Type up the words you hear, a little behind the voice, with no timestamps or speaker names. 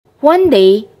One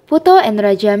day, Puto and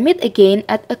Raja meet again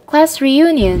at a class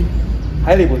reunion.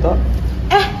 Hi Liputo.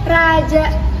 Raja.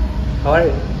 How are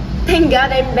you? Thank God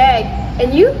I'm back.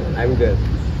 And you? I'm good.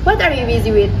 What are you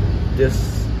busy with?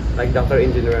 Just like doctor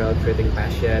in general, treating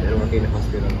patient and working in the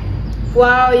hospital.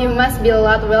 Wow, you must be a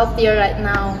lot wealthier right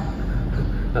now.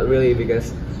 Not really, because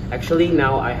actually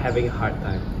now I'm having a hard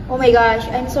time. Oh my gosh,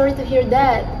 I'm sorry to hear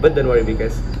that. But don't worry,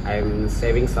 because I'm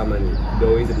saving some money,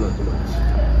 though is it not too much.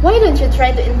 Why don't you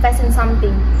try to invest in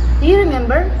something? Do you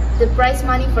remember the prize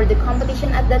money for the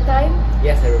competition at that time?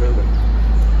 Yes, I remember.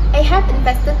 I have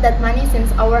invested that money since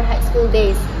our high school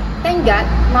days. Thank God,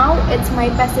 now it's my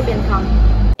passive income.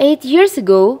 8 years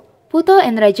ago, Puto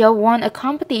and Raja won a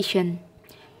competition.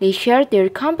 They shared their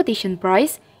competition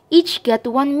prize, each got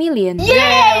 1 million.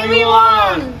 Yay, we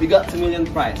won! We got 2 million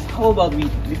prize. How about we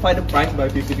divide the prize by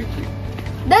 50-50?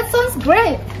 That sounds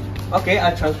great. Okay,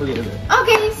 I'll transfer you to it.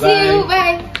 Okay, see you,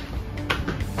 bye.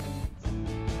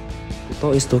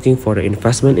 Puto is looking for the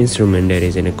investment instrument that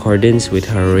is in accordance with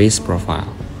her risk profile.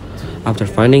 After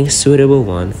finding a suitable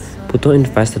one, Puto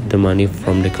invested the money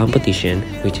from the competition,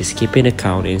 which is keeping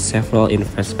account in several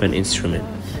investment instruments,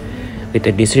 with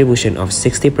a distribution of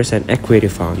 60% equity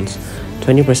funds,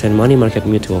 20% money market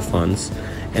mutual funds,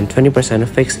 and 20%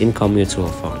 fixed income mutual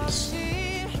funds.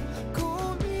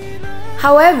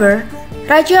 However,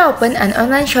 Raja opened an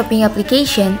online shopping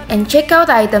application and checked out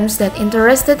items that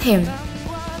interested him.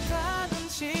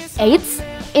 8.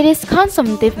 It is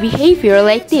consumptive behavior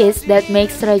like this that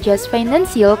makes Raja's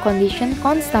financial condition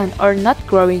constant or not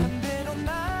growing.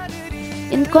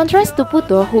 In contrast to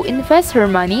Puto, who invests her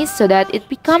money so that it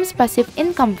becomes passive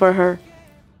income for her.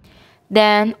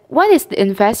 Then, what is the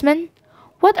investment?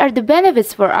 What are the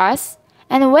benefits for us?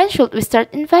 And when should we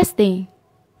start investing?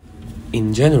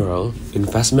 In general,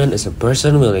 investment is a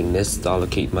person's willingness to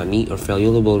allocate money or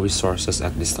valuable resources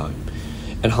at this time,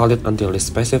 and hold it until the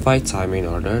specified time in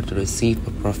order to receive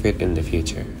a profit in the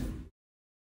future.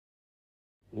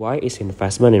 Why is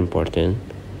investment important?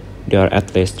 There are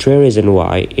at least 3 reasons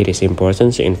why it is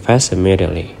important to invest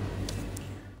immediately.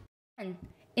 1.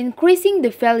 Increasing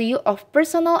the value of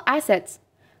personal assets.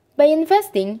 By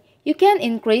investing, you can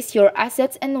increase your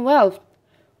assets and wealth.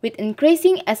 With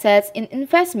increasing assets in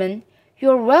investment,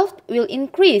 your wealth will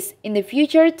increase in the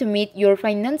future to meet your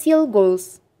financial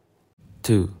goals.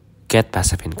 2. Get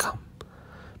passive income.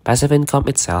 Passive income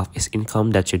itself is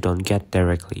income that you don't get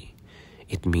directly.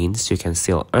 It means you can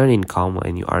still earn income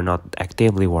when you are not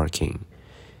actively working.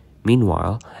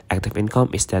 Meanwhile, active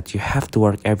income is that you have to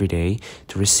work every day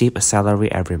to receive a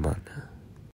salary every month.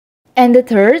 And the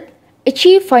 3rd,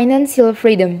 achieve financial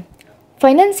freedom.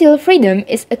 Financial freedom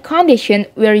is a condition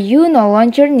where you no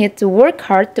longer need to work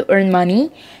hard to earn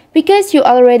money because you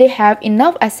already have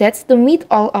enough assets to meet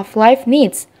all of life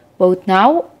needs, both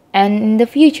now and in the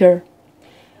future.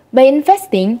 By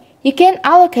investing, you can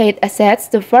allocate assets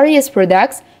to various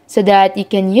products so that you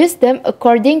can use them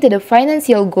according to the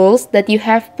financial goals that you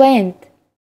have planned.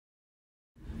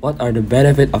 What are the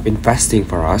benefits of investing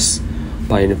for us?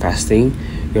 By investing,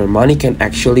 your money can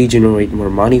actually generate more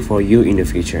money for you in the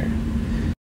future.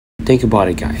 Think about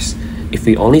it, guys. If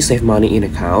we only save money in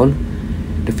account,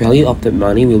 the value of that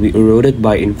money will be eroded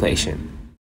by inflation,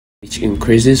 which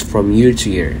increases from year to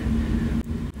year.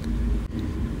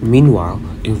 Meanwhile,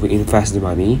 if we invest the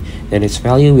money, then its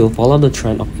value will follow the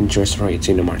trend of interest rates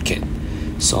in the market.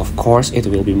 So of course, it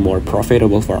will be more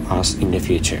profitable for us in the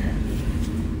future.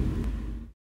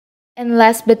 And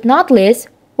last but not least,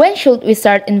 when should we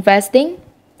start investing?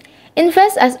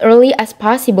 Invest as early as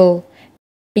possible,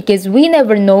 because we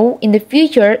never know in the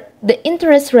future the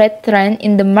interest rate trend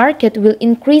in the market will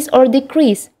increase or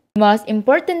decrease. The most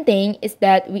important thing is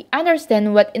that we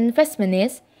understand what investment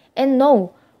is and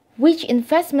know which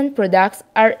investment products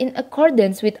are in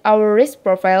accordance with our risk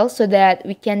profile so that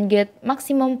we can get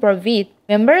maximum profit.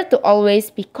 Remember to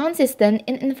always be consistent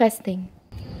in investing.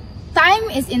 Time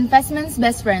is investment's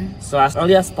best friend. So as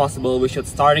early as possible, we should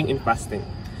start investing.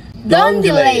 Don't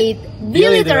delay it. Be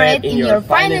literate in your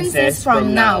finances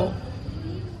from now.